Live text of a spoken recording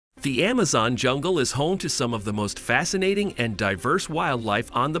The Amazon jungle is home to some of the most fascinating and diverse wildlife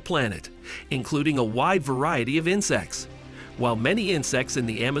on the planet, including a wide variety of insects. While many insects in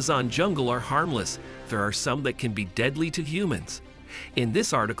the Amazon jungle are harmless, there are some that can be deadly to humans. In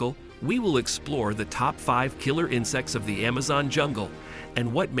this article, we will explore the top 5 killer insects of the Amazon jungle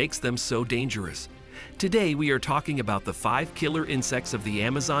and what makes them so dangerous. Today we are talking about the 5 killer insects of the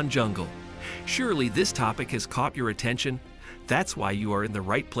Amazon jungle. Surely this topic has caught your attention. That's why you are in the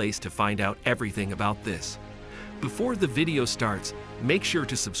right place to find out everything about this. Before the video starts, make sure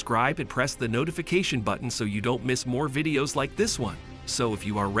to subscribe and press the notification button so you don't miss more videos like this one. So if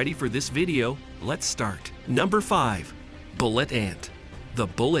you are ready for this video, let's start. Number 5. Bullet ant. The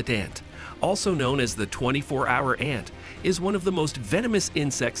bullet ant, also known as the 24-hour ant, is one of the most venomous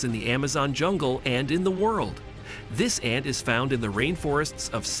insects in the Amazon jungle and in the world. This ant is found in the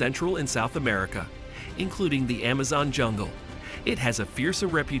rainforests of Central and South America, including the Amazon jungle. It has a fierce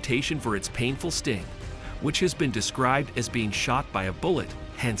reputation for its painful sting, which has been described as being shot by a bullet,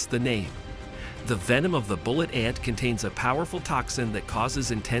 hence the name. The venom of the bullet ant contains a powerful toxin that causes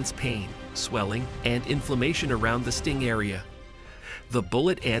intense pain, swelling, and inflammation around the sting area. The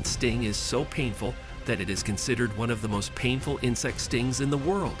bullet ant sting is so painful that it is considered one of the most painful insect stings in the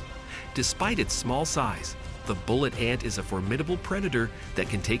world. Despite its small size, the bullet ant is a formidable predator that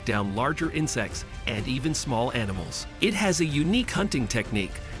can take down larger insects and even small animals. It has a unique hunting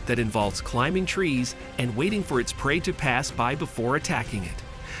technique that involves climbing trees and waiting for its prey to pass by before attacking it.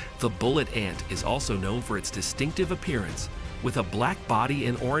 The bullet ant is also known for its distinctive appearance, with a black body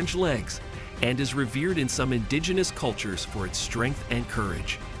and orange legs, and is revered in some indigenous cultures for its strength and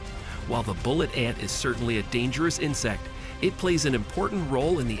courage. While the bullet ant is certainly a dangerous insect, it plays an important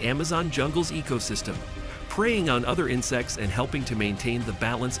role in the Amazon jungle's ecosystem, preying on other insects and helping to maintain the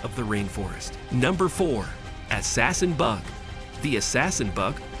balance of the rainforest. Number 4. Assassin bug. The assassin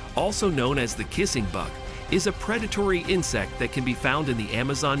bug, also known as the kissing bug, is a predatory insect that can be found in the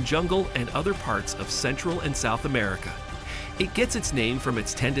Amazon jungle and other parts of Central and South America. It gets its name from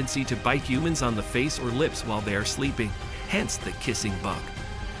its tendency to bite humans on the face or lips while they are sleeping, hence the kissing bug.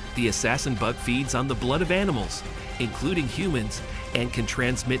 The assassin bug feeds on the blood of animals, including humans, and can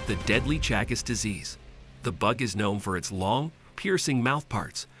transmit the deadly Chagas disease. The bug is known for its long, piercing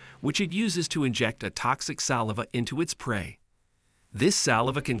mouthparts, which it uses to inject a toxic saliva into its prey. This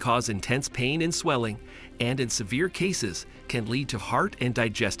saliva can cause intense pain and swelling, and in severe cases can lead to heart and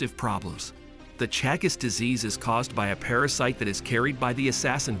digestive problems. The Chagas disease is caused by a parasite that is carried by the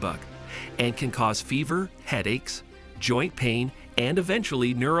assassin bug and can cause fever, headaches, joint pain, and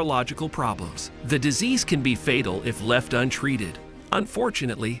eventually neurological problems. The disease can be fatal if left untreated.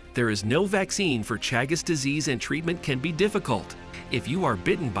 Unfortunately, there is no vaccine for Chagas disease and treatment can be difficult. If you are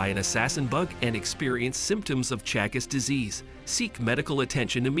bitten by an assassin bug and experience symptoms of Chagas disease, seek medical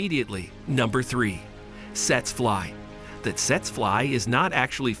attention immediately. Number 3. Tsetse fly. The tsetse fly is not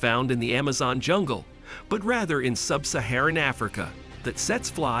actually found in the Amazon jungle, but rather in sub-Saharan Africa. The tsetse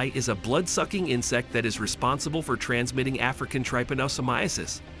fly is a blood-sucking insect that is responsible for transmitting African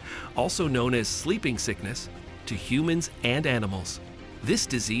trypanosomiasis, also known as sleeping sickness, to humans and animals. This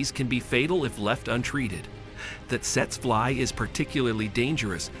disease can be fatal if left untreated. The tsetse fly is particularly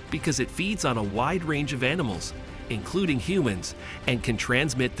dangerous because it feeds on a wide range of animals, including humans, and can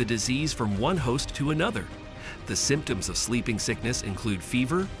transmit the disease from one host to another. The symptoms of sleeping sickness include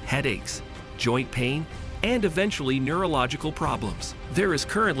fever, headaches, joint pain, and eventually neurological problems. There is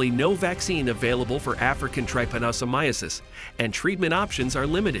currently no vaccine available for African trypanosomiasis, and treatment options are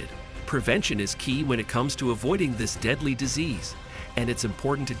limited. Prevention is key when it comes to avoiding this deadly disease, and it's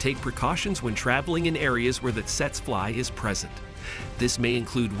important to take precautions when traveling in areas where the tsetse fly is present. This may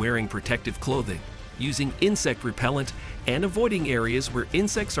include wearing protective clothing, using insect repellent, and avoiding areas where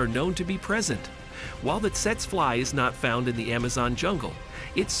insects are known to be present. While the tsetse fly is not found in the Amazon jungle,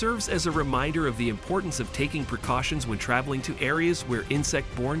 it serves as a reminder of the importance of taking precautions when traveling to areas where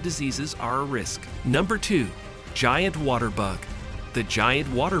insect-borne diseases are a risk. Number 2. Giant water bug. The giant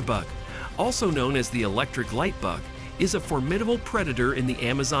water bug, also known as the electric light bug, is a formidable predator in the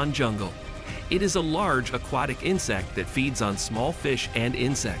Amazon jungle. It is a large aquatic insect that feeds on small fish and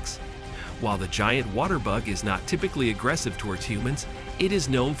insects. While the giant water bug is not typically aggressive towards humans, it is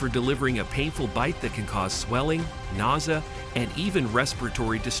known for delivering a painful bite that can cause swelling, nausea, and even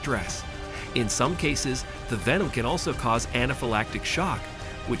respiratory distress. In some cases, the venom can also cause anaphylactic shock,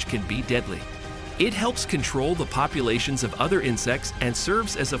 which can be deadly. It helps control the populations of other insects and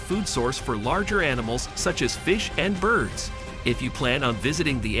serves as a food source for larger animals such as fish and birds. If you plan on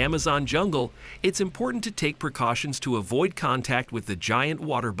visiting the Amazon jungle, it's important to take precautions to avoid contact with the giant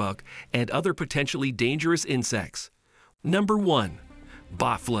water bug and other potentially dangerous insects. Number 1.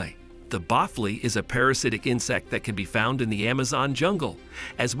 Botfly. The botfly is a parasitic insect that can be found in the Amazon jungle,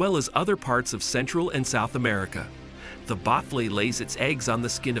 as well as other parts of Central and South America. The botfly lays its eggs on the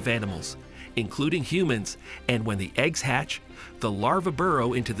skin of animals, including humans, and when the eggs hatch, the larvae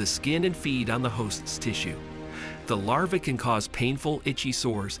burrow into the skin and feed on the host's tissue. The larvae can cause painful, itchy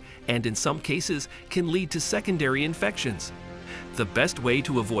sores, and in some cases can lead to secondary infections. The best way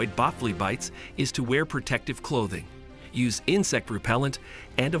to avoid botfly bites is to wear protective clothing, use insect repellent,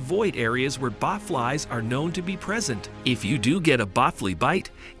 and avoid areas where botflies are known to be present. If you do get a botfly bite,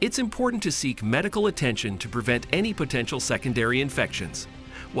 it's important to seek medical attention to prevent any potential secondary infections.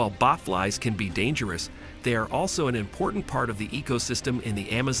 While botflies can be dangerous, they are also an important part of the ecosystem in the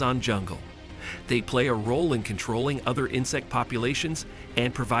Amazon jungle. They play a role in controlling other insect populations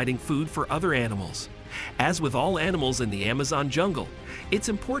and providing food for other animals. As with all animals in the Amazon jungle, it's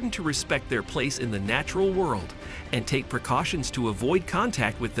important to respect their place in the natural world and take precautions to avoid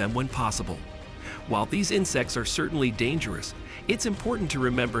contact with them when possible. While these insects are certainly dangerous, it's important to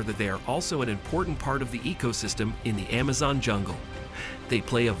remember that they are also an important part of the ecosystem in the Amazon jungle. They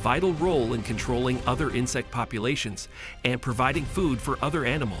play a vital role in controlling other insect populations and providing food for other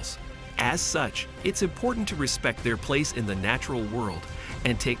animals. As such, it's important to respect their place in the natural world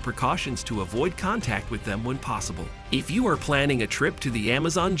and take precautions to avoid contact with them when possible. If you are planning a trip to the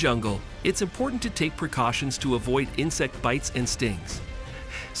Amazon jungle, it's important to take precautions to avoid insect bites and stings.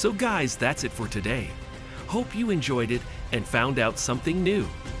 So guys, that's it for today. Hope you enjoyed it and found out something new.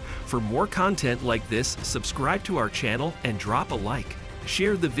 For more content like this, subscribe to our channel and drop a like.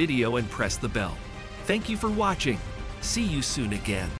 Share the video and press the bell. Thank you for watching. See you soon again.